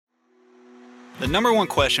The number one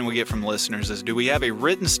question we get from listeners is, do we have a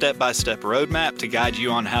written step-by-step roadmap to guide you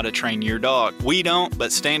on how to train your dog? We don't,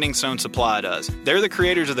 but Standing Stone Supply does. They're the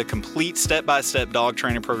creators of the complete step-by-step dog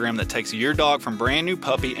training program that takes your dog from brand new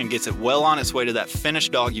puppy and gets it well on its way to that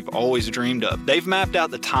finished dog you've always dreamed of. They've mapped out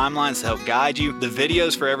the timelines to help guide you, the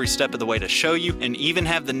videos for every step of the way to show you, and even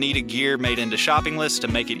have the needed gear made into shopping lists to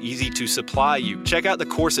make it easy to supply you. Check out the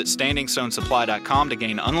course at standingstonesupply.com to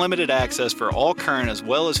gain unlimited access for all current as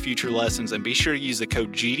well as future lessons, and be sure to use the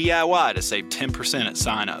code GDIY to save 10% at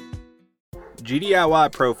sign up. GDIY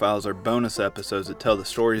profiles are bonus episodes that tell the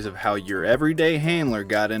stories of how your everyday handler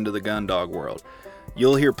got into the gun dog world.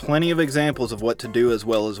 You'll hear plenty of examples of what to do as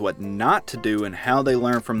well as what not to do and how they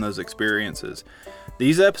learn from those experiences.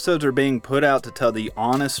 These episodes are being put out to tell the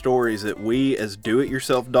honest stories that we as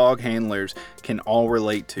do-it-yourself dog handlers can all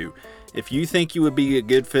relate to. If you think you would be a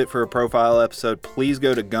good fit for a profile episode, please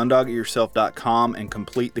go to gundogityourself.com and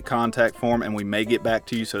complete the contact form, and we may get back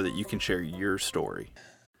to you so that you can share your story.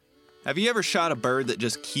 Have you ever shot a bird that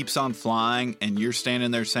just keeps on flying and you're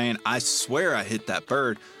standing there saying, "I swear I hit that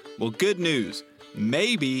bird"? Well, good news.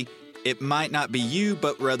 Maybe it might not be you,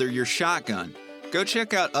 but rather your shotgun. Go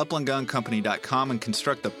check out uplandguncompany.com and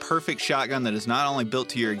construct the perfect shotgun that is not only built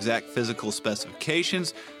to your exact physical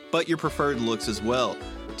specifications, but your preferred looks as well.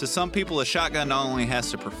 To some people, a shotgun not only has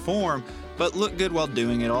to perform, but look good while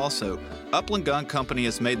doing it also. Upland Gun Company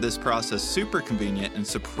has made this process super convenient and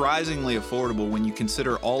surprisingly affordable when you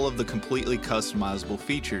consider all of the completely customizable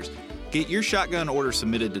features. Get your shotgun order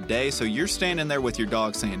submitted today so you're standing there with your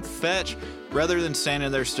dog saying fetch, rather than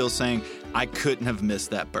standing there still saying, "I couldn't have missed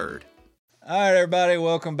that bird." All right, everybody,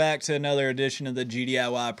 welcome back to another edition of the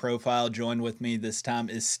GDIY Profile. Joined with me this time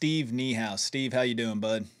is Steve Niehaus. Steve, how you doing,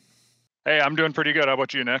 bud? Hey, I'm doing pretty good. How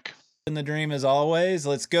about you, Nick? In the dream as always.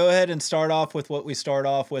 Let's go ahead and start off with what we start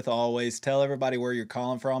off with always. Tell everybody where you're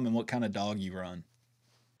calling from and what kind of dog you run.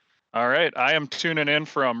 All right. I am tuning in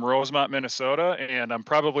from Rosemont, Minnesota, and I'm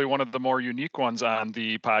probably one of the more unique ones on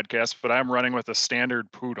the podcast, but I'm running with a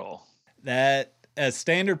standard poodle. That a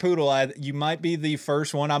standard poodle, you might be the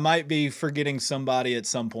first one. I might be forgetting somebody at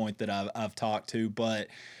some point that I've talked to, but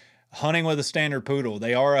hunting with a standard poodle.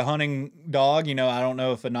 They are a hunting dog. You know, I don't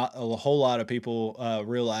know if a whole lot of people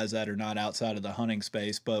realize that or not outside of the hunting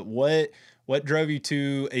space, but what drove you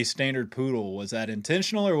to a standard poodle? Was that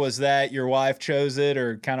intentional, or was that your wife chose it,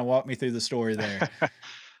 or kind of walk me through the story there?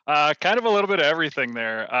 Kind of a little bit of everything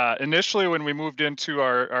there. Initially, when we moved into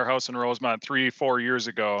our house in Rosemont 3-4 years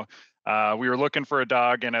ago, we were looking for a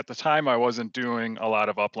dog, and at the time I wasn't doing a lot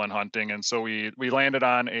of upland hunting, and so we landed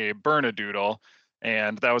on a Bernedoodle.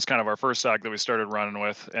 And that was kind of our first dog that we started running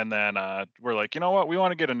with. And then we're like, you know what, we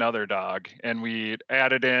want to get another dog. And we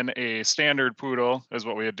added in a standard poodle is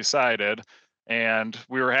what we had decided. And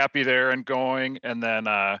we were happy there and going. And then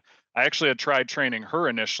I actually had tried training her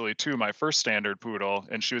initially too, my first standard poodle.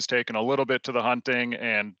 And she was taking a little bit to the hunting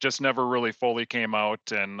and just never really fully came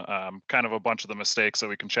out, and kind of a bunch of the mistakes that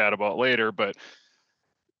we can chat about later. But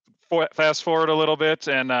fast forward a little bit,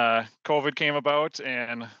 and COVID came about,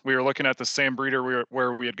 and we were looking at the same breeder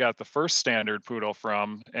where we had got the first standard poodle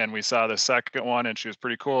from, and we saw the second one, and she was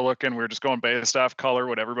pretty cool looking. We were just going based off color,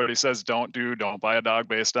 what everybody says don't buy a dog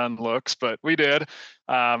based on looks, but we did,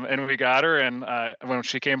 and we got her. And when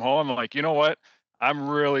she came home, I'm like, you know what, I'm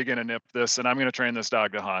really gonna nip this, and I'm gonna train this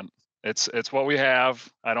dog to hunt. It's what we have.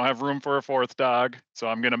 I don't have room for a fourth dog, so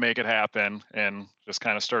I'm going to make it happen, and just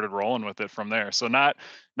kind of started rolling with it from there. So not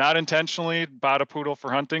intentionally bought a poodle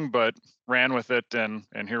for hunting, but ran with it, and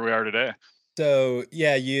here we are today. So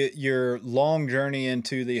yeah, your long journey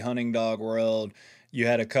into the hunting dog world, you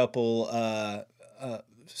had a couple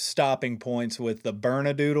stopping points with the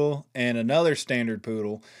Bernedoodle and another standard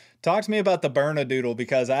poodle. Talk to me about the Bernedoodle,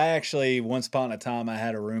 because I actually, once upon a time, I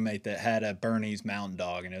had a roommate that had a Bernese mountain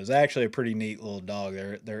dog, and it was actually a pretty neat little dog.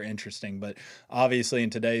 They're interesting, but obviously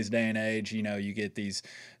in today's day and age, you know, you get these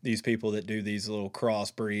people that do these little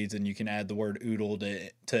crossbreeds, and you can add the word oodle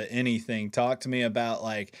to anything. Talk to me about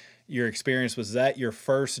like your experience. Was that your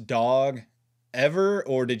first dog ever,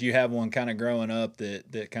 or did you have one kind of growing up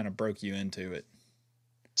that kind of broke you into it?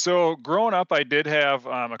 So growing up, I did have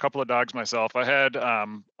a couple of dogs myself. I had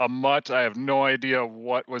a mutt. I have no idea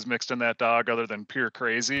what was mixed in that dog other than pure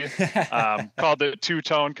crazy. Called it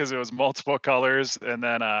two-tone because it was multiple colors. And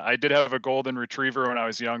then I did have a golden retriever when I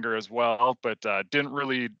was younger as well, but didn't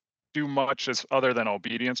really do much as other than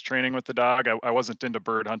obedience training with the dog. I wasn't into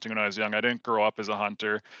bird hunting when I was young. I didn't grow up as a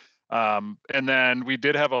hunter. And then we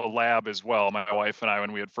did have a lab as well, my wife and I,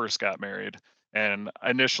 when we had first got married. And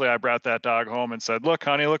initially, I brought that dog home and said, "Look,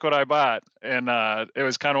 honey, look what I bought." And it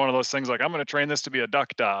was kind of one of those things like, I'm going to train this to be a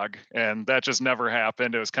duck dog, and that just never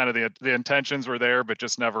happened. It was kind of the intentions were there, but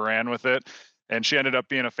just never ran with it. And she ended up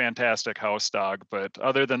being a fantastic house dog. But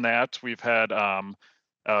other than that, we've had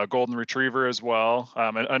a golden retriever as well,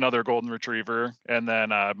 another golden retriever, and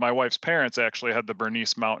then my wife's parents actually had the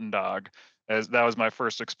Bernese Mountain Dog. As that was my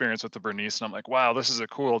first experience with the Bernese, and I'm like, wow, this is a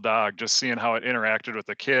cool dog. Just seeing how it interacted with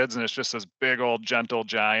the kids, and it's just this big old gentle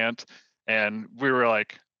giant. And we were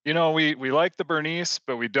like, we like the Bernese,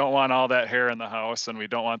 but we don't want all that hair in the house, and we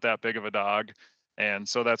don't want that big of a dog. And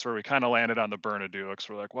so that's where we kind of landed on the Bernadux.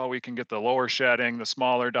 We're like, well, we can get the lower shedding, the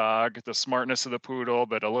smaller dog, the smartness of the poodle,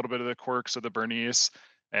 but a little bit of the quirks of the Bernese,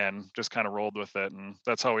 and just kind of rolled with it. And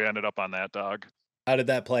that's how we ended up on that dog. How did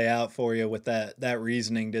that play out for you with that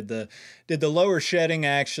reasoning? Did the lower shedding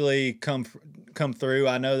actually come through?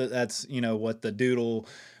 I know that that's, what the doodle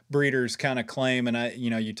breeders kind of claim, and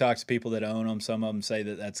you talk to people that own them. Some of them say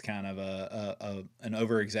that that's kind of an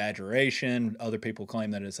over exaggeration. Other people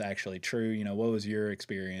claim that it's actually true. What was your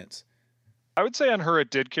experience? I would say on her,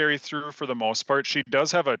 it did carry through for the most part. She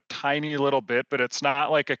does have a tiny little bit, but it's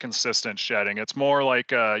not like a consistent shedding. It's more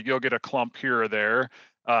like you'll get a clump here or there.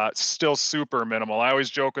 Still super minimal. I always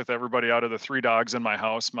joke with everybody, out of the 3 dogs in my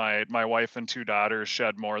house, my wife and 2 daughters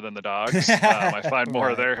shed more than the dogs. I find more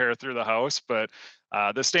of Right. their hair through the house, but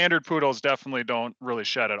the standard poodles definitely don't really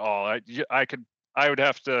shed at all. I would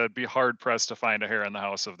have to be hard pressed to find a hair in the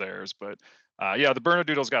house of theirs, but yeah, the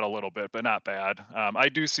Bernedoodle's got a little bit, but not bad. I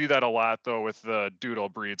do see that a lot though with the doodle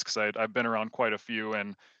breeds, because I've been around quite a few,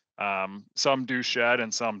 and some do shed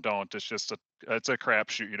and some don't. It's a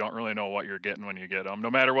crapshoot. You don't really know what you're getting when you get them.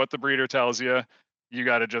 No matter what the breeder tells you, you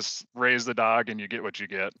got to just raise the dog and you get what you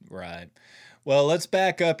get. Right. Well, let's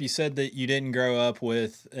back up. You said that you didn't grow up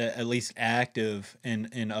with at least active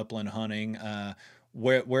in upland hunting.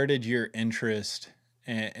 Where did your interest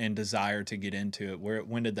and desire to get into it?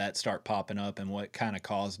 When did that start popping up, and what kind of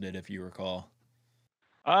caused it, if you recall?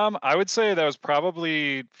 I would say that was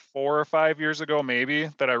probably 4 or 5 years ago, maybe,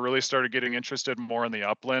 that I really started getting interested more in the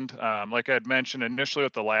upland. Like I had mentioned initially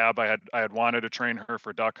with the lab, I had wanted to train her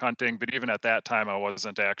for duck hunting, but even at that time, I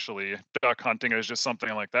wasn't actually duck hunting. It was just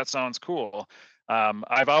something like, that sounds cool.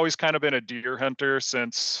 I've always kind of been a deer hunter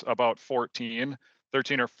since about 13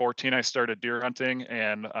 or 14. I started deer hunting,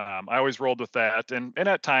 and I always rolled with that. And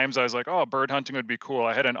at times, I was like, oh, bird hunting would be cool.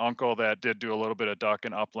 I had an uncle that did do a little bit of duck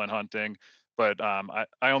and upland hunting, but I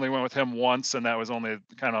only went with him once, and that was only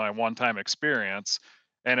kind of my one-time experience.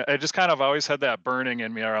 And I just kind of always had that burning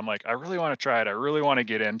in me where I'm like, I really want to try it. I really want to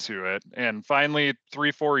get into it. And finally,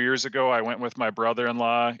 3, 4 years ago, I went with my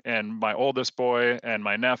brother-in-law and my oldest boy and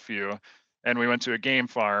my nephew, and we went to a game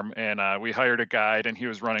farm, and we hired a guide, and he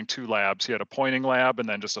was running 2 labs. He had a pointing lab and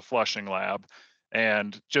then just a flushing lab.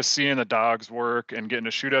 And just seeing the dogs work and getting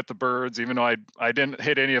to shoot at the birds, even though I didn't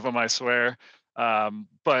hit any of them, I swear.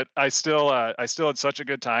 But I still had such a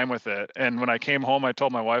good time with it. And when I came home, I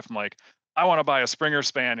told my wife, I'm like, I want to buy a Springer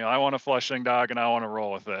Spaniel. I want a flushing dog, and I want to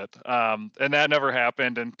roll with it. And that never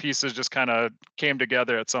happened. And pieces just kind of came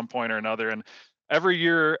together at some point or another. And every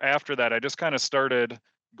year after that, I just kind of started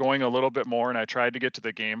going a little bit more, and I tried to get to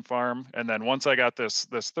the game farm. And then once I got this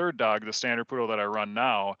third dog, the standard poodle that I run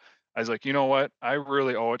now, I was like, you know what? I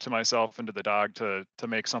really owe it to myself and to the dog to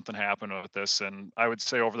make something happen with this. And I would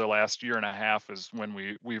say over the last year and a half is when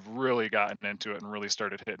we've really gotten into it and really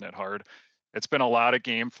started hitting it hard. It's been a lot of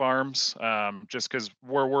game farms, just because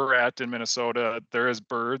where we're at in Minnesota, there is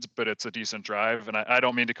birds, but it's a decent drive. And I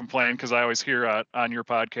don't mean to complain, because I always hear on your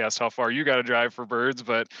podcast how far you got to drive for birds,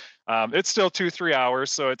 but it's still 2, 3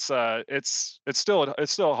 hours, so it's still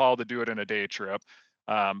a haul to do it in a day trip.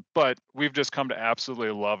 But we've just come to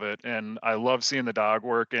absolutely love it, and I love seeing the dog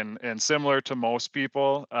work. And similar to most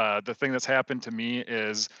people, the thing that's happened to me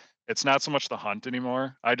is it's not so much the hunt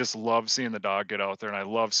anymore. I just love seeing the dog get out there, and I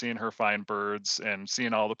love seeing her find birds and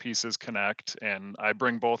seeing all the pieces connect. And I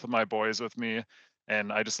bring both of my boys with me,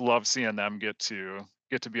 and I just love seeing them get to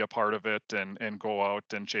be a part of it and go out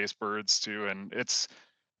and chase birds too. And it's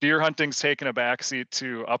deer hunting's taken a backseat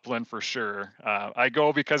to upland for sure. I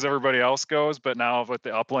go because everybody else goes, but now with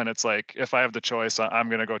the upland, it's like, if I have the choice, I'm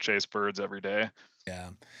going to go chase birds every day. Yeah.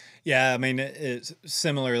 Yeah, I mean, it's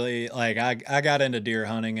similarly, like I got into deer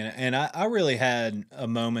hunting, and I really had a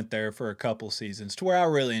moment there for a couple seasons to where I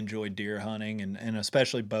really enjoyed deer hunting, and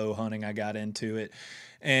especially bow hunting. I got into it.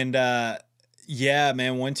 And yeah,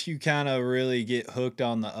 man, once you kind of really get hooked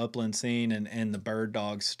on the upland scene and the bird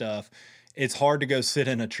dog stuff, it's hard to go sit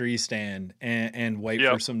in a tree stand and wait for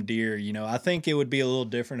Yep. some deer. I think it would be a little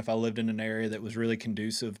different if I lived in an area that was really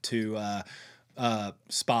conducive to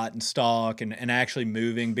spot and stalk and actually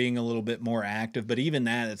moving, being a little bit more active. But even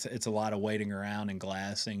that, it's a lot of waiting around and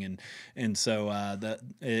glassing, and so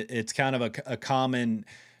it's kind of a common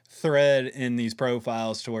thread in these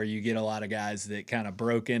profiles to where you get a lot of guys that kind of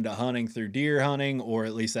broke into hunting through deer hunting, or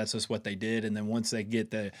at least that's just what they did. And then once they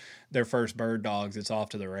get their first bird dogs, it's off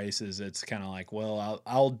to the races. It's kind of like, well,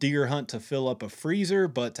 I'll deer hunt to fill up a freezer,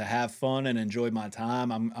 but to have fun and enjoy my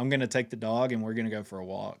time, I'm going to take the dog and we're going to go for a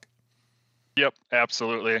walk. Yep,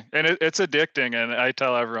 absolutely. And it's addicting. And I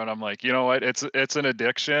tell everyone, I'm like, you know what? It's an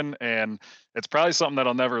addiction, and it's probably something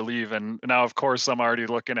that'll never leave. And now, of course, I'm already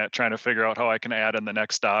looking at trying to figure out how I can add in the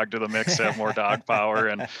next dog to the mix to have more dog power.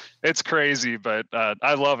 And it's crazy, but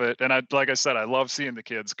I love it. And like I said, I love seeing the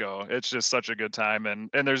kids go. It's just such a good time. And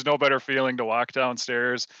there's no better feeling to walk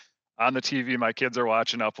downstairs on the TV. My kids are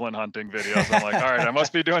watching upland hunting videos. I'm like, all right, I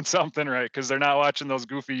must be doing something right, because they're not watching those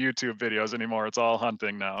goofy YouTube videos anymore. It's all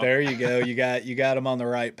hunting now. There you go. You got them on the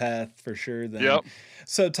right path for sure then. Yep.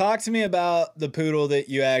 So talk to me about the poodle that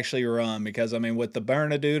you actually run, because I mean, with the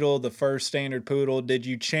Bernedoodle, the first standard poodle, did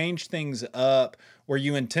you change things up? Were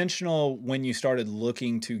you intentional when you started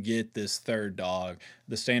looking to get this third dog,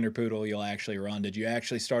 the standard poodle you'll actually run? Did you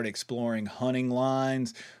actually start exploring hunting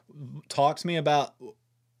lines? Talk to me about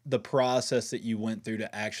the process that you went through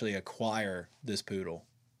to actually acquire this poodle.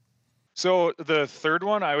 So the third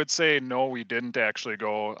one, I would say no, we didn't actually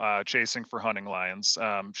go chasing for hunting lions.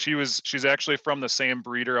 She's actually from the same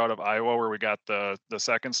breeder out of Iowa where we got the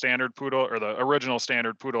second standard poodle, or the original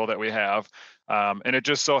standard poodle that we have. And it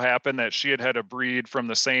just so happened that she had a breed from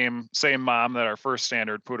the same mom that our first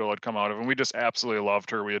standard poodle had come out of, and we just absolutely loved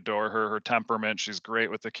her. We adore her. Her temperament, she's great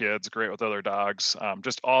with the kids, great with other dogs,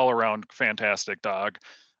 just all around fantastic dog.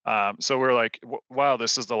 So we're like, wow,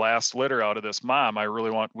 this is the last litter out of this mom.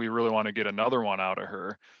 We really want to get another one out of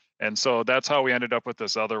her. And so that's how we ended up with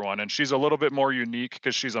this other one. And she's a little bit more unique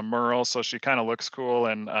because she's a merle, so she kind of looks cool.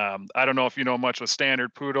 And I don't know if you know much with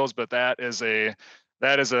standard poodles, but that is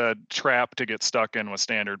a trap to get stuck in with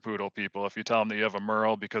standard poodle people. If you tell them that you have a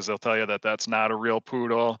merle, because they'll tell you that that's not a real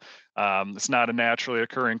poodle, it's not a naturally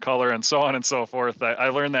occurring color, and so on and so forth. I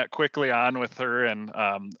learned that quickly on with her, and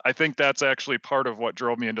I think that's actually part of what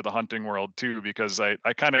drove me into the hunting world too, because I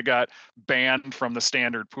kind of got banned from the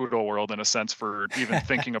standard poodle world in a sense for even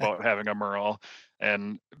thinking about having a merle.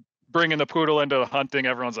 And bringing the poodle into hunting,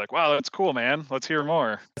 everyone's like, wow, that's cool, man. Let's hear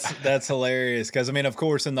more. That's hilarious. Because I mean, of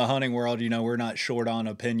course, in the hunting world, we're not short on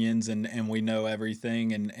opinions, and we know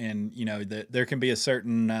everything. And there can be a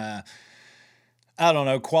certain, I don't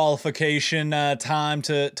know, qualification time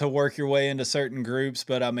to work your way into certain groups.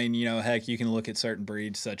 But I mean, heck, you can look at certain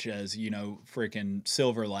breeds such as, freaking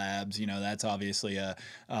silver labs. That's obviously a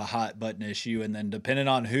hot button issue. And then depending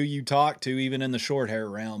on who you talk to, even in the short hair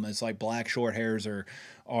realm, it's like black short hairs are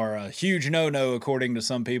a huge no-no according to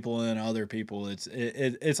some people, and other people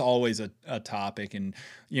it's always a topic. And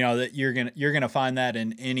that you're gonna find that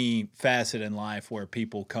in any facet in life where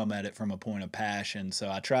people come at it from a point of passion. So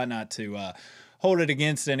I try not to hold it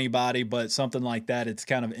against anybody, but something like that, it's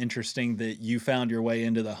kind of interesting that you found your way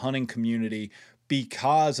into the hunting community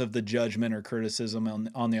because of the judgment or criticism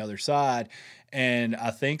on the other side. And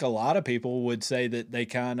I think a lot of people would say that they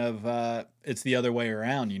kind of, it's the other way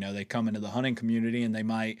around. They come into the hunting community and they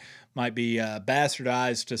might be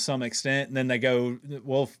bastardized to some extent. And then they go,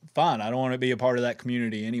 well, fine, I don't want to be a part of that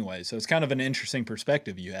community anyway. So it's kind of an interesting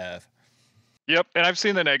perspective you have. Yep, and I've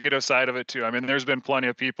seen the negative side of it too. I mean, there's been plenty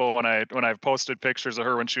of people when I've posted pictures of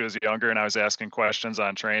her when she was younger and I was asking questions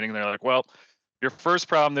on training. They're like, well, your first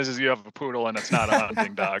problem is you have a poodle and it's not a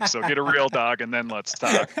hunting dog. So get a real dog and then let's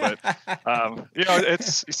talk. But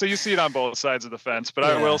it's so you see it on both sides of the fence. But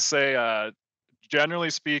yeah. I will say, generally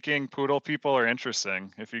speaking, poodle people are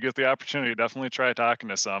interesting. If you get the opportunity, definitely try talking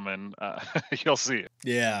to some, and you'll see it.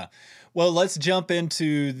 Yeah. Well, let's jump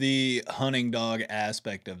into the hunting dog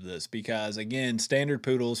aspect of this, because again, standard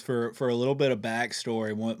poodles, for a little bit of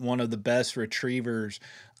backstory, one of the best retrievers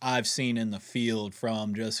I've seen in the field,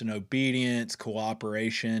 from just an obedience,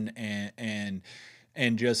 cooperation,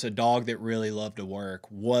 and just a dog that really loved to work,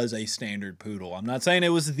 was a standard poodle. I'm not saying it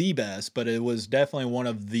was the best, but it was definitely one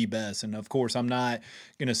of the best. And of course, I'm not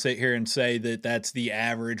going to sit here and say that that's the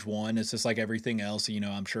average one. It's just like everything else.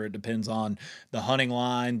 I'm sure it depends on the hunting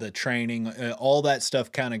line, the training, all that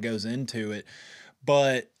stuff kind of goes into it.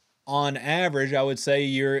 But on average, I would say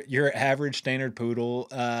your average standard poodle,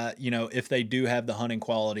 if they do have the hunting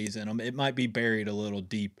qualities in them, it might be buried a little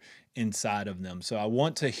deep inside of them. So I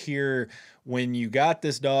want to hear, when you got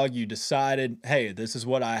this dog, you decided, hey, this is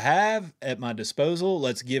what I have at my disposal,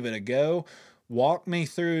 let's give it a go. Walk me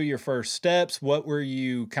through your first steps. What were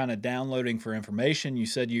you kind of downloading for information? You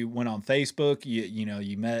said you went on Facebook.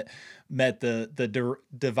 You met the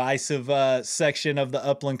divisive section of the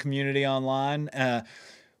upland community online.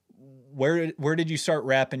 Where did you start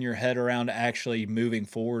wrapping your head around actually moving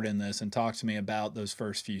forward in this? And talk to me about those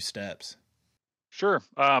first few steps. Sure.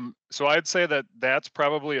 So I'd say that that's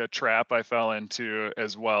probably a trap I fell into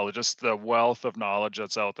as well. Just the wealth of knowledge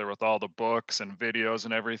that's out there with all the books and videos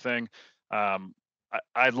and everything.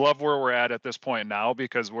 I love where we're at this point now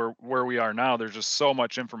because we're where we are now. There's just so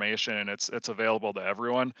much information and it's available to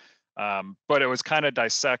everyone. But it was kind of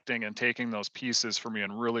dissecting and taking those pieces for me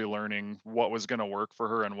and really learning what was going to work for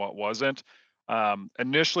her and what wasn't.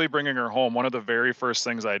 Initially bringing her home, one of the very first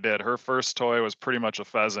things I did, her first toy was pretty much a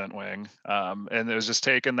pheasant wing. And it was just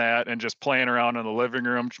taking that and just playing around in the living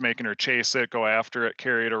room, making her chase it, go after it,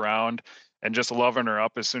 carry it around, and just loving her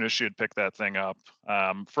up as soon as she would pick that thing up.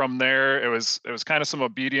 From there, it was kind of some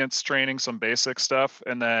obedience training, some basic stuff,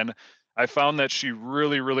 and then I found that she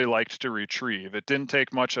really, really liked to retrieve. It didn't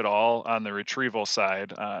take much at all on the retrieval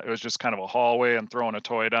side. It was just kind of a hallway and throwing a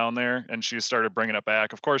toy down there, and she started bringing it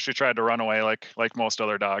back. Of course, she tried to run away like most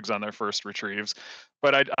other dogs on their first retrieves,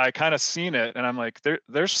 but I kind of seen it, and I'm like,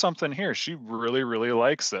 there's something here. She really, really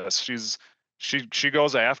likes this. She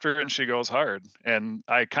goes after it and she goes hard, and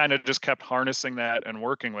I kind of just kept harnessing that and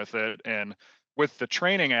working with it. And with the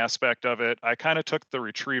training aspect of it, I kind of took the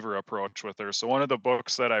retriever approach with her. So one of the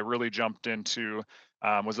books that I really jumped into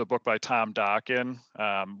was a book by Tom Dawkin,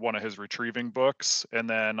 one of his retrieving books, and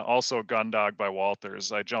then also Gun Dog by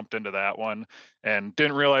Walters. I jumped into that one and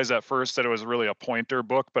didn't realize at first that it was really a pointer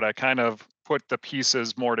book, but I kind of put the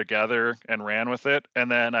pieces more together and ran with it. And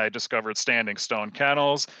then I discovered Standing Stone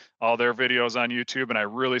Kennels, all their videos on YouTube, and I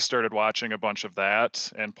really started watching a bunch of that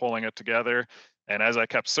and pulling it together. And as I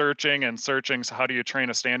kept searching and searching, so how do you train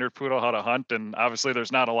a standard poodle how to hunt? And obviously,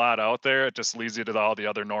 there's not a lot out there. It just leads you to all the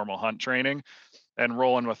other normal hunt training and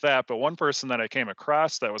rolling with that. But one person that I came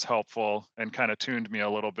across that was helpful and kind of tuned me a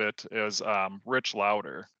little bit is Rich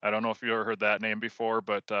Lauder. I don't know if you ever heard that name before,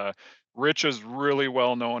 but Rich is really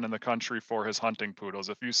well known in the country for his hunting poodles.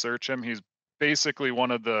 If you search him, he's basically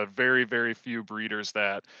one of the very, very few breeders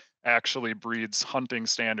that actually breeds hunting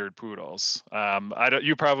standard poodles.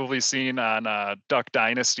 You probably seen on Duck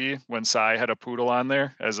Dynasty when Cy had a poodle on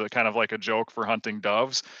there as a kind of like a joke for hunting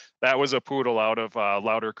doves. That was a poodle out of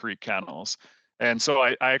Louder Creek Kennels. And so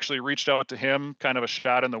I actually reached out to him, kind of a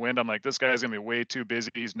shot in the wind. I'm like, this guy's gonna be way too busy.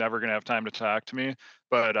 He's never gonna have time to talk to me.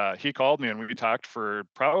 But he called me and we talked for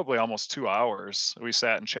probably almost 2 hours. We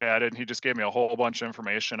sat and chatted. And he just gave me a whole bunch of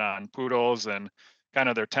information on poodles and kind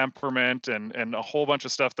of their temperament and a whole bunch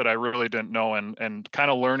of stuff that I really didn't know. And kind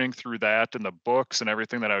of learning through that and the books and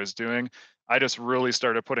everything that I was doing, I just really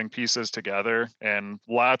started putting pieces together and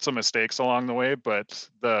lots of mistakes along the way. But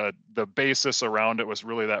the basis around it was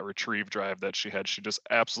really that retrieve drive that she had. She just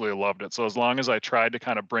absolutely loved it. So as long as I tried to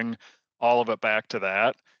kind of bring all of it back to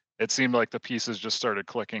that, it seemed like the pieces just started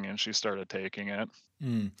clicking and she started taking it.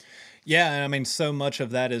 Mm. Yeah, and I mean, so much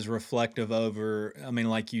of that is reflective over. I mean,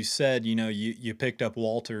 like you said, you picked up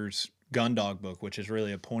Walter's gun dog book, which is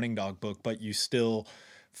really a pointing dog book, but you still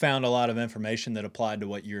found a lot of information that applied to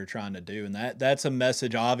what you were trying to do, and that's a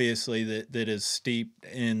message, obviously, that is steeped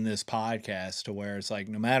in this podcast, to where it's like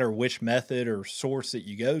no matter which method or source that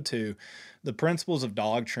you go to, the principles of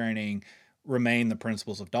dog training remain the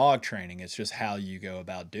principles of dog training. It's just how you go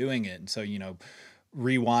about doing it, and so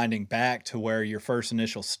rewinding back to where your first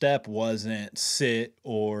initial step wasn't sit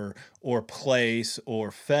or place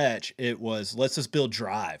or fetch. It was, let's just build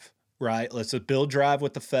drive, right? Let's just build drive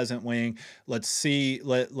with the pheasant wing. Let's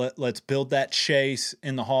build that chase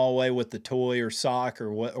in the hallway with the toy or sock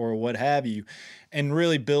or what have you, and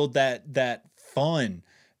really build that fun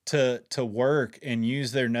to work and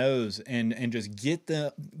use their nose and just get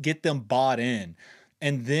them bought in,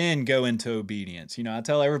 and then go into obedience. I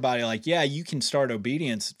tell everybody, like, yeah, you can start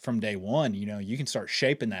obedience from day one. You can start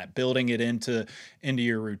shaping that, building it into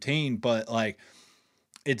your routine, but like,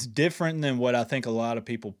 it's different than what I think a lot of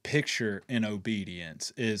people picture in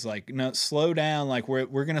obedience is like, no, slow down. Like we're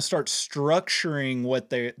going to start structuring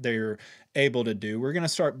what they're able to do. We're going to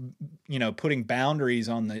start, putting boundaries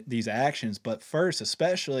on these actions. But first,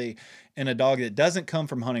 especially in a dog that doesn't come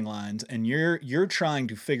from hunting lines and you're trying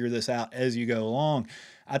to figure this out as you go along,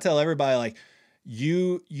 I tell everybody, like,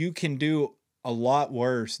 you can do a lot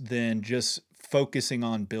worse than just focusing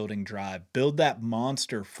on building drive. Build that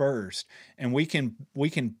monster first, and we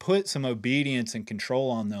can put some obedience and control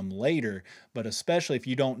on them later. But especially if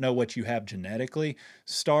you don't know what you have genetically,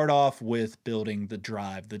 start off with building the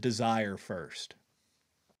drive, the desire first.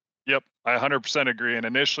 Yep, I 100% agree, and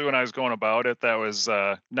initially when I was going about it, that was,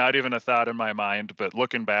 not even a thought in my mind, but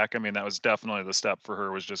looking back, I mean, that was definitely the step for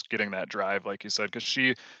her was just getting that drive, like you said, because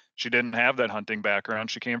she didn't have that hunting background.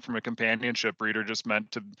 She came from a companionship breeder just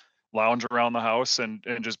meant to lounge around the house and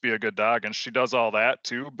just be a good dog, and she does all that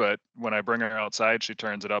too, but when I bring her outside, she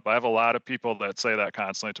turns it up. I have a lot of people that say that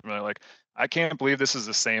constantly to me, they're like, "I can't believe this is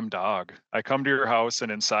the same dog. I come to your house and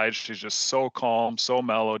inside she's just so calm, so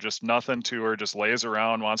mellow, just nothing to her, just lays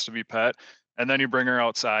around, wants to be pet. And then you bring her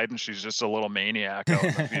outside and she's just a little maniac out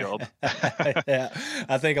in the field." Yeah,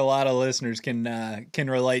 I think a lot of listeners can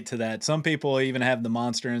relate to that. Some people even have the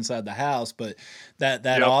monster inside the house, but that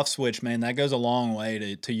Yep. off switch, man, that goes a long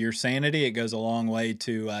way to your sanity. It goes a long way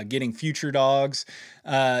to getting future dogs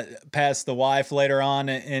past the wife later on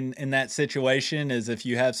in that situation. Is if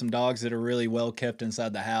you have some dogs that are really well kept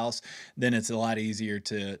inside the house, then it's a lot easier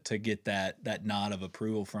to get that nod of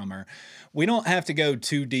approval from her. We don't have to go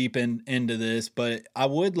too deep into this, but I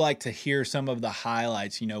would like to hear some of the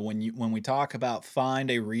highlights. You know, when we talk about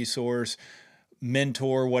find a resource,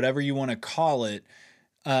 mentor, whatever you want to call it,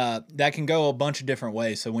 that can go a bunch of different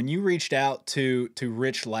ways. So when you reached out to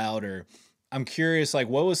Rich Lauder, I'm curious, like,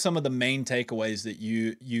 what was some of the main takeaways that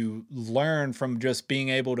you learned from just being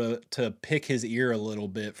able to pick his ear a little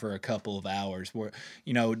bit for a couple of hours? Where,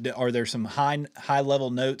 are there some high level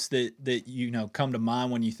notes that come to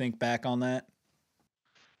mind when you think back on that?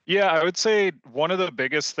 Yeah, I would say one of the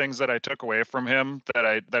biggest things that I took away from him that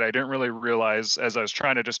I didn't really realize as I was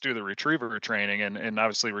trying to just do the retriever training, and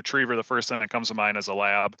obviously retriever, the first thing that comes to mind is a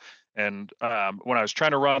lab. And when I was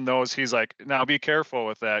trying to run those, he's like, "Now be careful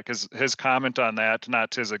with that," because his comment on that,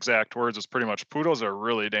 not his exact words, was pretty much poodles are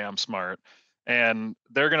really damn smart. And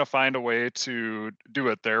they're going to find a way to do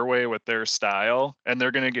it their way with their style, and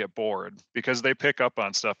they're going to get bored because they pick up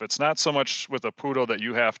on stuff. It's not so much with a poodle that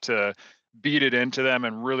you have to beat it into them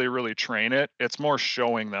and really, really train it. It's more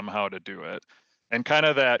showing them how to do it. And kind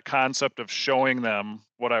of that concept of showing them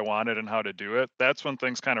what I wanted and how to do it, that's when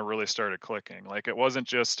things kind of really started clicking. Like it wasn't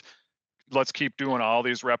just let's keep doing all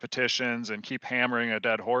these repetitions and keep hammering a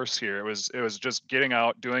dead horse here. It was just getting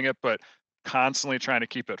out, doing it, but constantly trying to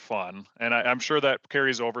keep it fun. And I'm sure that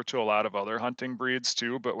carries over to a lot of other hunting breeds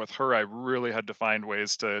too. But with her, I really had to find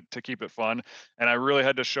ways to keep it fun, and I really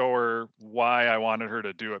had to show her why I wanted her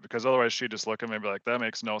to do it because otherwise she'd just look at me and be like, "That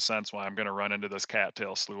makes no sense. Why I'm going to run into this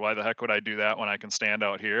cattail slough? Why the heck would I do that when I can stand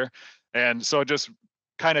out here?" And so just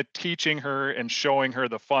kind of teaching her and showing her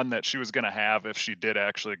the fun that she was going to have if she did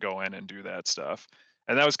actually go in and do that stuff.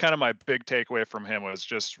 And that was kind of my big takeaway from him was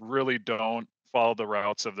just really don't follow the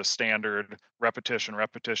routes of the standard repetition,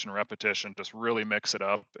 repetition, repetition. Just really mix it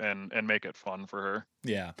up and make it fun for her.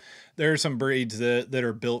 Yeah. There are some breeds that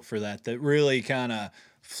are built for that, that really kind of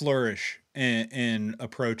flourish in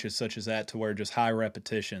approaches such as that, to where just high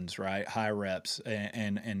repetitions, right? High reps,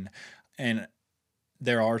 and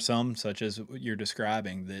there are some such as you're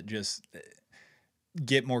describing that just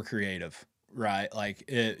get more creative, right? Like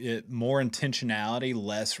it more intentionality,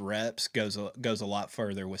 less reps goes a lot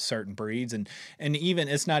further with certain breeds, and even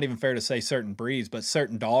it's not even fair to say certain breeds, but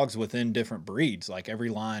certain dogs within different breeds. Like every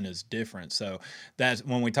line is different. So that's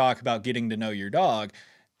when we talk about getting to know your dog.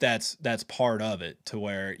 That's part of it, to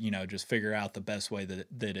where just figure out the best way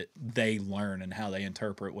they learn and how they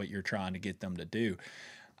interpret what you're trying to get them to do.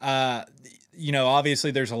 uh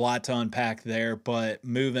Obviously there's a lot to unpack there, but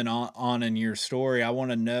moving on in your story, I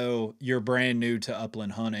want to know, you're brand new to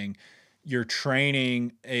upland hunting. You're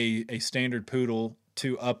training a standard poodle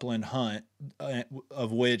to upland hunt,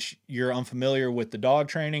 of which you're unfamiliar with the dog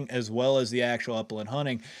training as well as the actual upland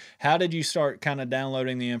hunting. How did you start kind of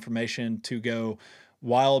downloading the information to go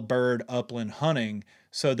wild bird upland hunting,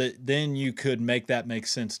 so that then you could make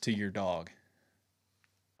sense to your dog?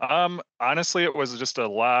 Honestly, it was just a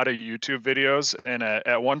lot of YouTube videos, and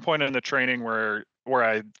at one point in the training where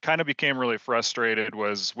I kind of became really frustrated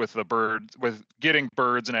was with with getting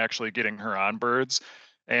birds and actually getting her on birds.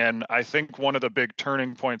 And I think one of the big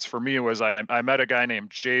turning points for me was I met a guy named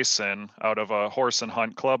Jason out of a horse and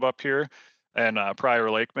hunt club up here in Prior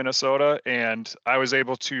Lake, Minnesota, and I was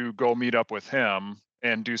able to go meet up with him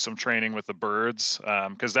and do some training with the birds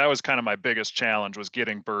because that was kind of my biggest challenge was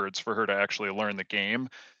getting birds for her to actually learn the game.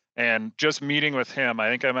 And just meeting with him, I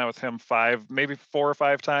think I met with him five, maybe four or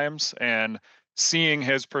five times, and seeing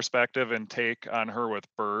his perspective and take on her with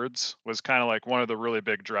birds was kind of like one of the really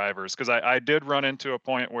big drivers. Because I did run into a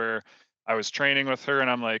point where I was training with her and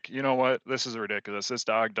I'm like, you know what, this is ridiculous. This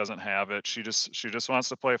dog doesn't have it. She just wants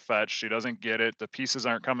to play fetch. She doesn't get it. The pieces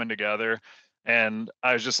aren't coming together. And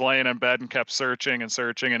I was just laying in bed and kept searching and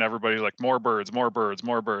searching, and everybody's like, more birds, more birds,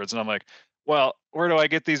 more birds. And I'm like, Well, where do I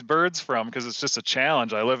get these birds from? Because it's just a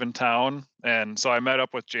challenge. I live in town, and so I met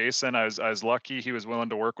up with Jason. I was lucky he was willing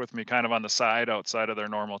to work with me kind of on the side outside of their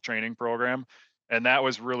normal training program. And that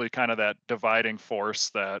was really kind of that dividing force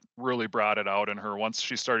that really brought it out in her once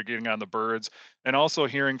she started getting on the birds. And also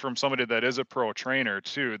hearing from somebody that is a pro trainer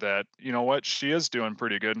too, that, you know what, she is doing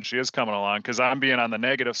pretty good and she is coming along. Because I'm being on the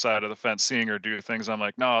negative side of the fence, seeing her do things. I'm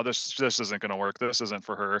like, no, this isn't going to work. This isn't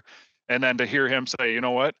for her. And then to hear him say, you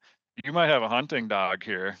know what, you might have a hunting dog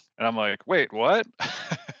here. And I'm like, wait, what?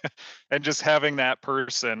 And just having that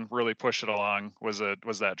person really push it along was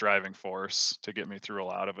that driving force to get me through a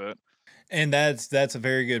lot of it. And that's a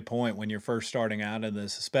very good point when you're first starting out in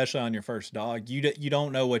this, especially on your first dog. You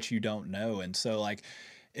don't know what you don't know, and so like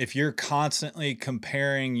if you're constantly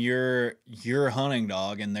comparing your hunting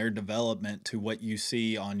dog and their development to what you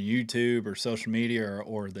see on YouTube or social media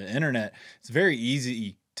or the internet, it's very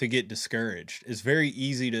easy to get discouraged. It's very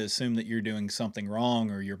easy to assume that you're doing something wrong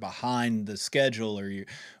or you're behind the schedule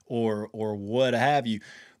or what have you.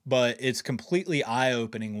 But it's completely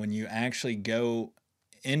eye-opening when you actually go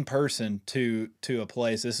in person to a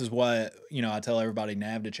place. This is why, I tell everybody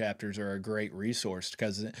NAVDA chapters are a great resource,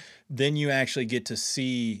 because then you actually get to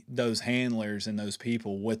see those handlers and those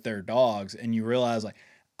people with their dogs, and you realize like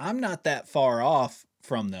I'm not that far off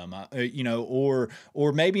from them, or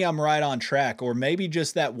maybe I'm right on track, or maybe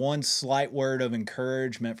just that one slight word of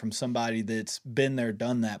encouragement from somebody that's been there,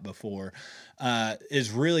 done that before, is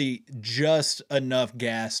really just enough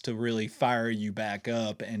gas to really fire you back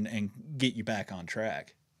up and get you back on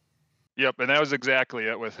track. Yep, and that was exactly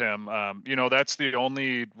it with him. That's the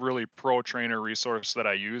only really pro trainer resource that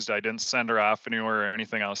I used. I didn't send her off anywhere or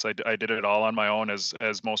anything else. I did it all on my own, as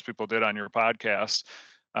most people did on your podcast.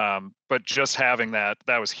 But just having that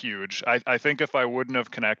was huge. I think if I wouldn't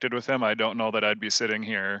have connected with him, I don't know that I'd be sitting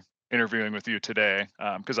here interviewing with you today.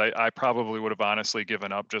 Because I probably would have honestly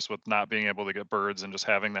given up just with not being able to get birds and just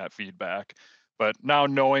having that feedback. But now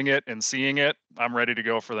knowing it and seeing it, I'm ready to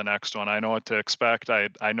go for the next one. I know what to expect.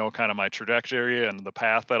 I know kind of my trajectory and the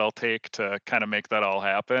path that I'll take to kind of make that all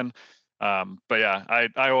happen. But yeah,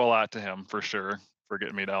 I owe a lot to him for sure for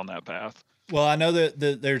getting me down that path. Well, I know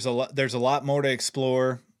that there's a lot more to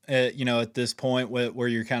explore, at this point where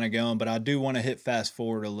you're kind of going, but I do want to hit fast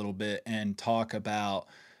forward a little bit and talk about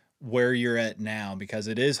where you're at now, because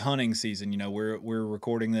it is hunting season. We're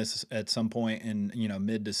recording this at some point in,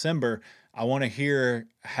 mid-December. I want to hear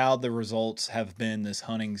how the results have been this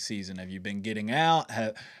hunting season. Have you been getting out?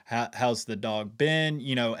 How's the dog been?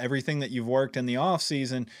 Everything that you've worked in the off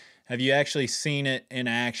season, have you actually seen it in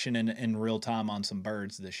action in real time on some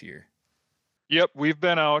birds this year? Yep, we've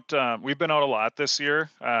been out. We've been out a lot this year.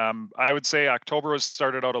 I would say October was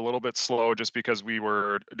started out a little bit slow, just because we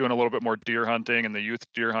were doing a little bit more deer hunting, and the youth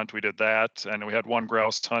deer hunt we did that, and we had one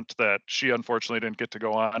grouse hunt that she unfortunately didn't get to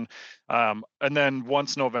go on. And then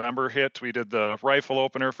once November hit, we did the rifle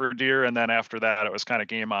opener for deer, and then after that, it was kind of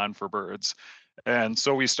game on for birds. And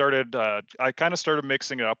so we started. I kind of started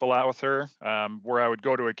mixing it up a lot with her, where I would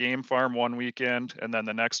go to a game farm one weekend, and then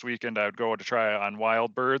the next weekend I would go to try on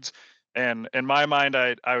wild birds. And in my mind,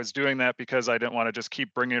 I was doing that because I didn't want to just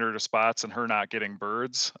keep bringing her to spots and her not getting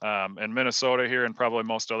birds. In Minnesota here, and probably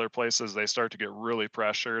most other places, they start to get really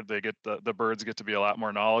pressured. They get the birds get to be a lot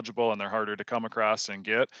more knowledgeable, and they're harder to come across and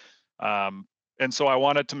get. And so I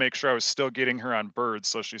wanted to make sure I was still getting her on birds,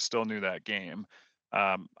 so she still knew that game.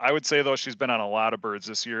 I would say though, she's been on a lot of birds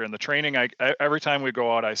this year, and the training, every time we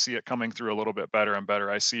go out, I see it coming through a little bit better and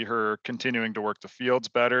better. I see her continuing to work the fields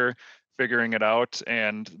better, figuring it out.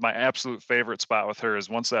 And my absolute favorite spot with her is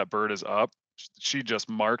once that bird is up, she just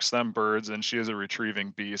marks them birds, and she is a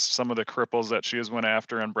retrieving beast. Some of the cripples that she has went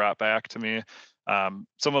after and brought back to me,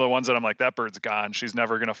 some of the ones that I'm like, that bird's gone, she's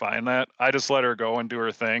never going to find that. I just let her go and do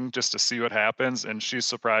her thing just to see what happens. And she's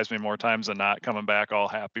surprised me more times than not, coming back all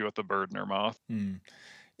happy with the bird in her mouth. Hmm.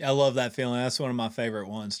 I love that feeling. That's one of my favorite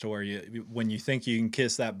ones, to where when you think you can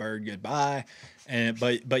kiss that bird goodbye,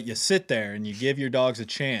 but you sit there and you give your dogs a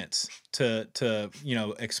chance to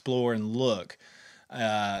explore and look.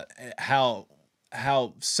 Uh,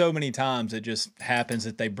 how so many times it just happens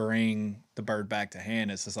that they bring the bird back to hand.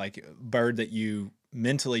 It's just like a bird that you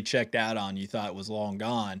mentally checked out on, you thought was long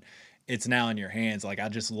gone. It's now in your hands. Like, I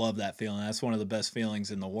just love that feeling. That's one of the best feelings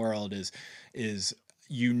in the world, is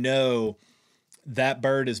that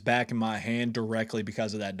bird is back in my hand directly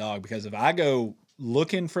because of that dog. Because if I go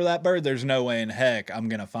looking for that bird, there's no way in heck I'm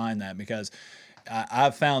going to find that, because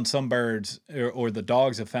I've found some birds, or the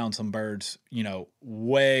dogs have found some birds,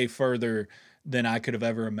 way further than I could have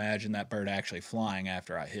ever imagined that bird actually flying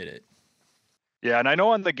after I hit it. Yeah, and I know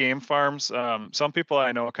on the game farms, some people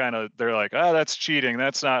I know they're like, "Oh, that's cheating.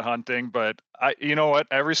 That's not hunting." But you know what?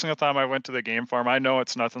 Every single time I went to the game farm, I know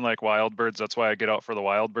it's nothing like wild birds. That's why I get out for the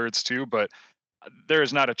wild birds too. But there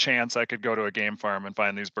is not a chance I could go to a game farm and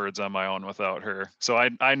find these birds on my own without her. So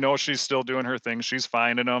I know she's still doing her thing. She's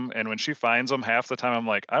finding them, and when she finds them, half the time I'm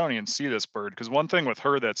like, I don't even see this bird. Because one thing with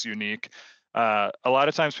her that's unique, a lot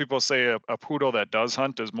of times people say a poodle that does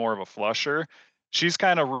hunt is more of a flusher. She's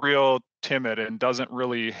kind of real timid and doesn't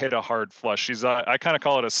really hit a hard flush. I kind of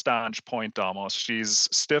call it a staunch point almost. She's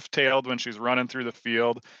stiff-tailed when she's running through the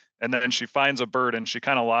field, and then she finds a bird and she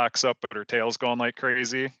kind of locks up, but her tail's going like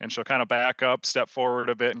crazy, and she'll kind of back up, step forward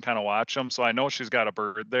a bit, and kind of watch them. So I know she's got a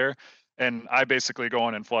bird there, and I basically go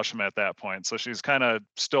in and flush them at that point. So she's kind of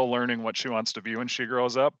still learning what she wants to be when she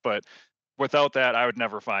grows up, but without that, I would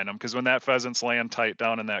never find them, because when that pheasant's laying tight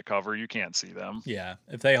down in that cover, you can't see them. Yeah.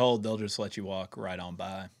 If they hold, they'll just let you walk right on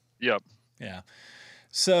by. Yep. Yeah.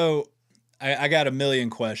 So I got a million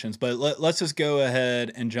questions, but let's just go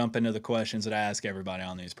ahead and jump into the questions that I ask everybody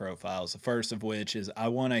on these profiles. The first of which is, I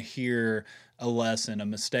want to hear a lesson, a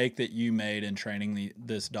mistake that you made in training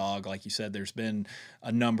this dog. Like you said, there's been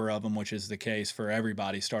a number of them, which is the case for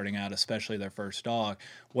everybody starting out, especially their first dog.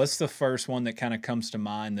 What's the first one that kind of comes to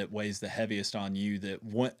mind that weighs the heaviest on you,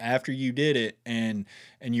 that after you did it and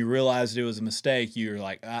you realized it was a mistake, you're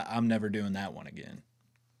like, I'm never doing that one again?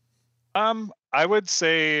 I would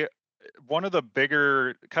say one of the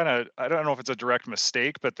bigger I don't know if it's a direct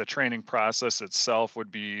mistake, but the training process itself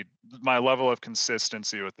would be my level of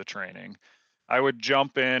consistency with the training. I would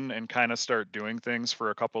jump in and kind of start doing things for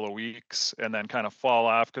a couple of weeks and then kind of fall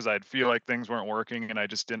off because I'd feel like things weren't working and I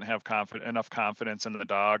just didn't have enough confidence in the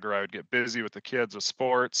dog, or I would get busy with the kids with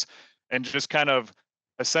sports, and just kind of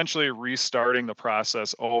essentially restarting the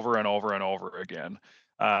process over and over and over again.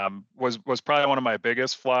 Was probably one of my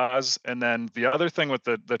biggest flaws. And then the other thing with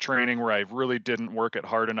the training where I really didn't work it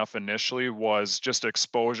hard enough initially was just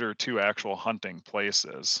exposure to actual hunting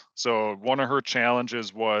places. So one of her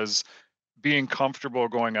challenges was being comfortable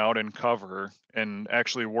going out in cover and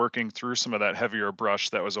actually working through some of that heavier brush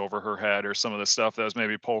that was over her head, or some of the stuff that was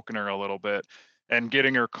maybe poking her a little bit, and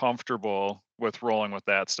getting her comfortable with rolling with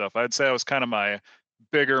that stuff. I'd say that was kind of my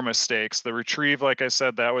bigger mistakes. The retrieve, like I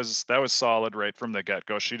said, that was solid right from the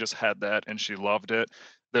get-go. She just had that and she loved it.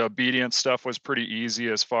 The obedience stuff was pretty easy,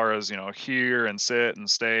 as far as, hear and sit and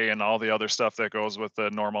stay and all the other stuff that goes with the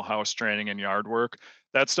normal house training and yard work.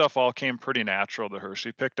 That stuff all came pretty natural to her.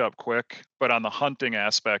 She picked up quick, but on the hunting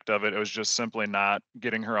aspect of it, it was just simply not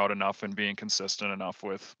getting her out enough and being consistent enough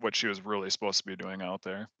with what she was really supposed to be doing out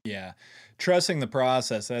there. Yeah. Trusting the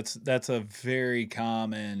process, that's a very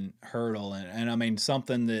common hurdle. And I mean,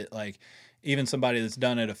 something that, like, even somebody that's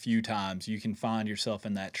done it a few times, you can find yourself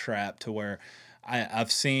in that trap to where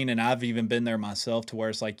I've seen, and I've even been there myself, to where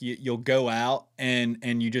it's like you'll go out and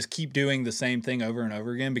you just keep doing the same thing over and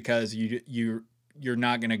over again because you're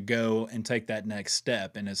not going to go and take that next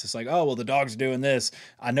step. And it's just like, oh, well, the dog's doing this.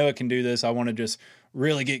 I know it can do this. I want to just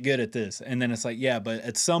really get good at this. And then it's like, yeah, but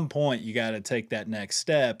at some point you got to take that next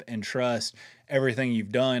step and trust everything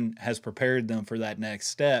you've done has prepared them for that next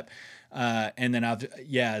step. And then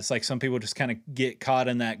it's like some people just kind of get caught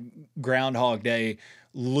in that Groundhog Day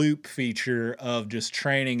loop feature of just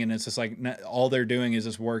training, and it's just like all they're doing is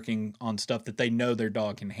just working on stuff that they know their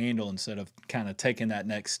dog can handle, instead of kind of taking that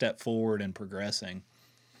next step forward and progressing.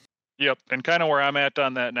 Yep, and kind of where I'm at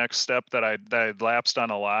on that next step that I'd lapsed on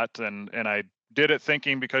a lot, and I did it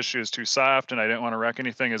thinking because she was too soft and I didn't want to wreck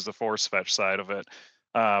anything, is the force fetch side of it.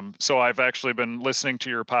 So I've actually been listening to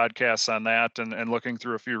your podcasts on that, and looking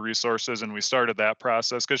through a few resources, and we started that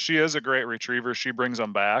process because she is a great retriever. She brings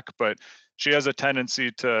them back, but she has a tendency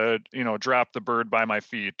to, drop the bird by my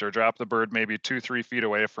feet, or drop the bird maybe 2-3 feet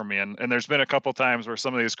away from me. And there's been a couple times where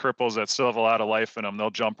some of these cripples that still have a lot of life in them, they'll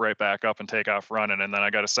jump right back up and take off running. And then I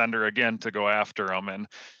got to send her again to go after them.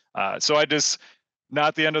 And so I just,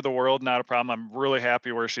 not the end of the world, not a problem. I'm really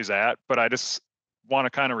happy where she's at, but I just want to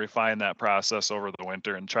kind of refine that process over the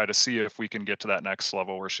winter and try to see if we can get to that next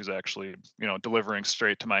level where she's actually, delivering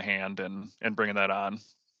straight to my hand and bringing that on.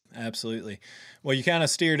 Absolutely. Well, you kind of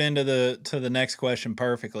steered into the next question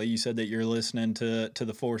perfectly. You said that you're listening to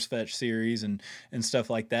the Force Fetch series and stuff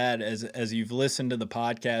like that. As you've listened to the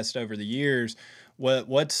podcast over the years,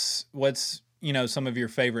 what's some of your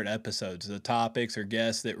favorite episodes, the topics or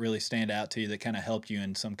guests that really stand out to you that kind of helped you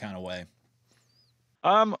in some kind of way?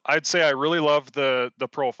 I'd say I really love the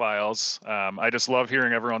profiles. I just love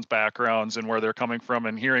hearing everyone's backgrounds and where they're coming from,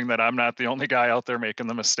 and hearing that I'm not the only guy out there making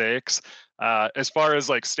the mistakes. As far as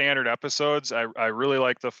like standard episodes, I really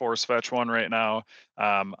like the Force Fetch one right now.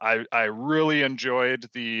 I really enjoyed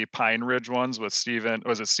the Pine Ridge ones with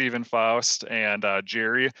Stephen Faust and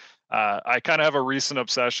Jerry. I kind of have a recent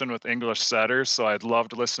obsession with English setters, so I'd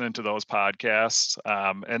loved listening to those podcasts.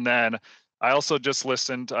 And then I also just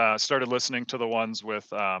started listening to the ones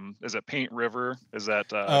with, is it Paint River? Is that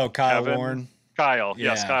Kyle Kevin? Warren. Kyle, Yeah.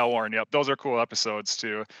 yes, Kyle Warren. Yep, those are cool episodes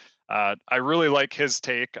too. I really like his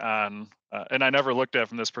take on, and I never looked at it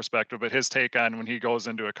from this perspective, but his take on when he goes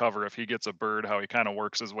into a cover, if he gets a bird, how he kind of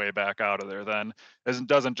works his way back out of there then,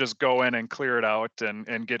 doesn't just go in and clear it out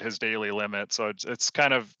and get his daily limit. So it's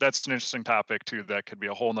kind of, that's an interesting topic too. That could be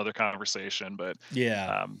a whole nother conversation, but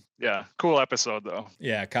yeah, cool episode though.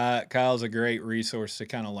 Yeah, Kyle's a great resource to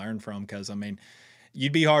kind of learn from, because I mean,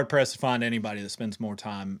 you'd be hard pressed to find anybody that spends more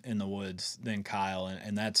time in the woods than Kyle.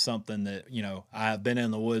 And that's something that, you know, I've been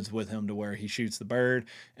in the woods with him to where he shoots the bird.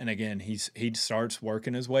 And again, he starts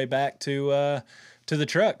working his way back to the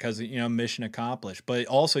truck, because, you know, mission accomplished. But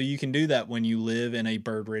also you can do that when you live in a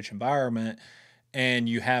bird rich environment and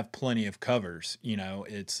you have plenty of covers. You know,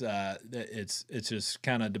 it's just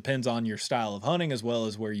kind of depends on your style of hunting as well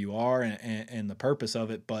as where you are and the purpose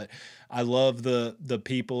of it. But I love the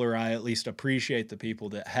people, or I at least appreciate the people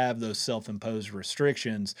that have those self-imposed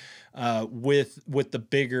restrictions with the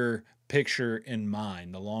bigger picture in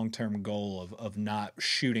mind, the long-term goal of not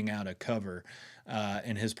shooting out a cover,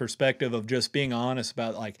 and his perspective of just being honest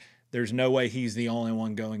about, like, there's no way he's the only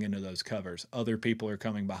one going into those covers. Other people are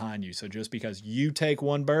coming behind you. So just because you take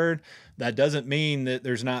one bird, that doesn't mean that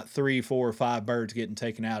there's not 3, 4, or 5 birds getting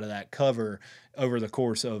taken out of that cover over the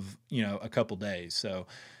course of, you know, a couple days. So,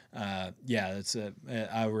 I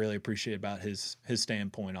really appreciate about his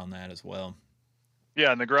standpoint on that as well.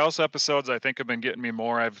 Yeah, and the grouse episodes I think have been getting me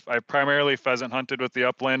more. I've primarily pheasant hunted with the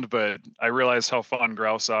upland, but I realized how fun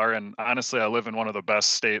grouse are, and honestly, I live in one of the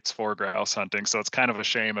best states for grouse hunting, so it's kind of a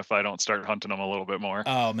shame if I don't start hunting them a little bit more.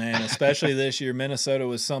 Oh man, especially this year, Minnesota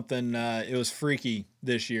was something. It was freaky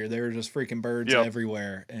this year. There were just freaking birds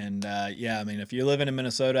everywhere, and I mean, if you're living in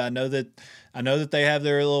Minnesota, I know that they have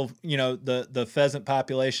their little, you know, the pheasant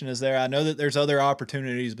population is there. I know that there's other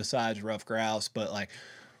opportunities besides ruffed grouse, but like,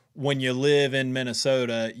 when you live in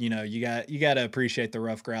Minnesota, you know, you got to appreciate the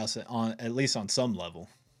ruffed grouse at least on some level.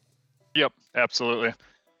 Yep, absolutely.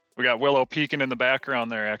 We got Willow peeking in the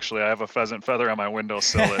background there. Actually, I have a pheasant feather on my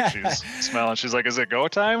windowsill that she's smelling. She's like, "Is it go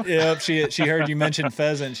time?" Yep, she heard you mention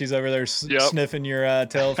pheasant. She's over there sniffing your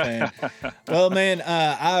tail fan. Well, man,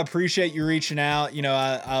 I appreciate you reaching out. You know,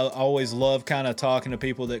 I always love kind of talking to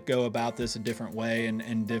people that go about this a different way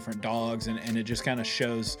and different dogs, and it just kind of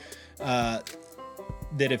shows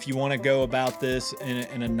that if you want to go about this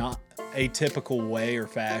in a not atypical way or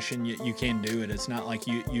fashion, you can do it. It's not like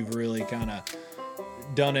you've really kind of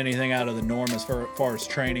done anything out of the norm as far as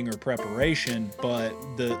training or preparation, but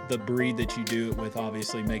the breed that you do it with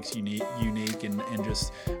obviously makes you unique, and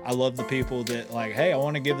just, I love the people that like, hey, I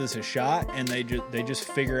want to give this a shot, and they just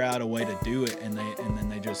figure out a way to do it, and then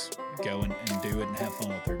they just go and do it and have fun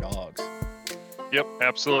with their dogs. Yep,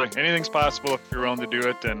 absolutely. Anything's possible if you're willing to do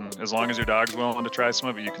it, and as long as your dog's willing to try some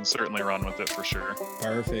of it, you can certainly run with it for sure.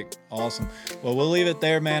 Perfect. Awesome. Well, we'll leave it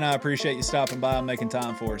there, man. I appreciate you stopping by and making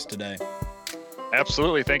time for us today.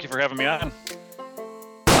 Absolutely. Thank you for having me on.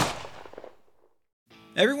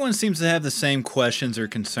 Everyone seems to have the same questions or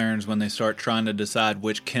concerns when they start trying to decide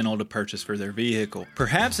which kennel to purchase for their vehicle.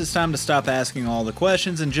 Perhaps it's time to stop asking all the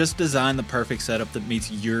questions and just design the perfect setup that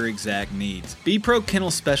meets your exact needs. B-Pro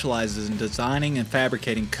Kennel specializes in designing and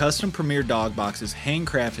fabricating custom premier dog boxes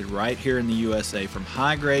handcrafted right here in the USA from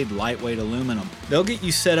high-grade, lightweight aluminum. They'll get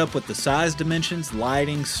you set up with the size dimensions,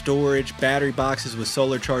 lighting, storage, battery boxes with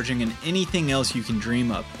solar charging, and anything else you can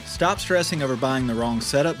dream of. Stop stressing over buying the wrong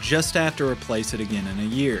setup, just have to replace it again in a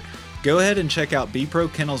year. Go ahead and check out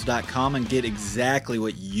bprokennels.com and get exactly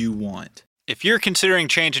what you want. If you're considering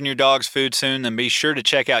changing your dog's food soon, then be sure to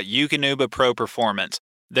check out Eukanuba Pro Performance.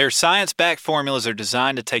 Their science-backed formulas are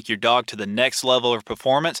designed to take your dog to the next level of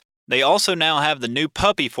performance. They also now have the new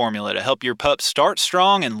puppy formula to help your pup start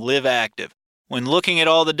strong and live active. When looking at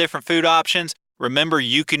all the different food options, remember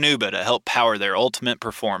Eukanuba to help power their ultimate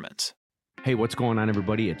performance. Hey, what's going on,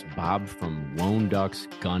 everybody? It's Bob from Lone Duck's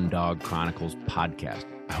Gun Dog Chronicles podcast.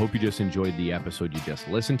 I hope you just enjoyed the episode you just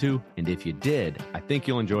listened to. And if you did, I think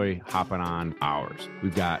you'll enjoy hopping on ours.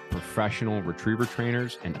 We've got professional retriever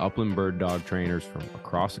trainers and upland bird dog trainers from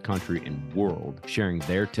across the country and world sharing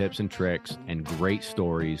their tips and tricks and great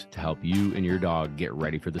stories to help you and your dog get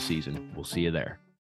ready for the season. We'll see you there.